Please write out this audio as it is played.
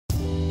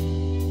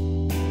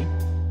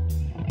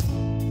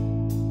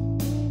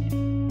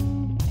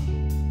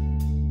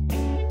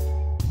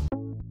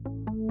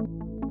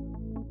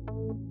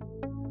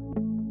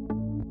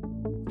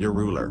Your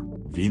ruler,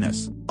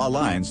 Venus,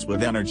 aligns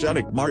with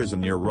energetic Mars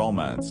in your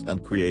romance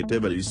and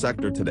creativity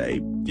sector today,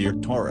 dear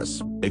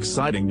Taurus,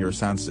 exciting your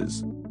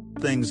senses.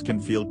 Things can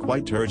feel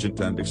quite urgent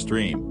and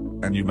extreme,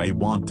 and you may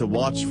want to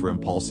watch for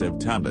impulsive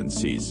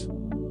tendencies.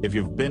 If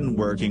you've been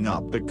working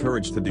up the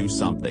courage to do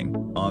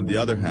something, on the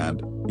other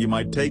hand, you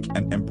might take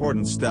an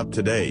important step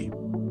today.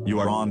 You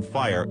are on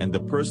fire in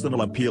the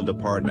personal appeal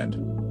department.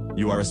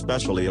 You are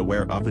especially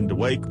aware of and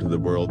awake to the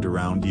world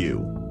around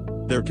you.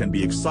 There can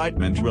be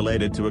excitement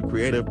related to a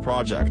creative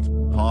project,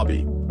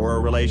 hobby, or a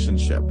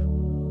relationship.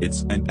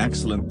 It's an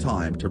excellent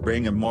time to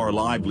bring a more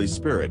lively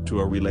spirit to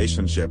a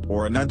relationship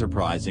or an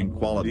enterprising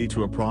quality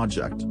to a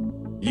project.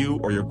 You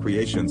or your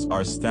creations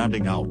are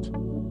standing out.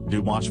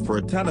 Do watch for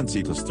a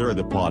tendency to stir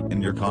the pot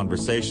in your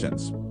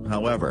conversations,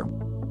 however.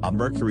 A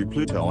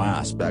Mercury-Pluto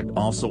aspect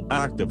also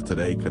active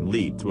today can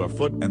lead to a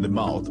foot in the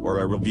mouth or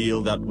a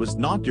reveal that was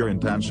not your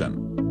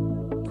intention.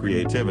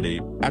 Creativity,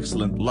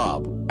 excellent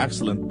love,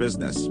 excellent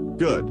business,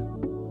 good.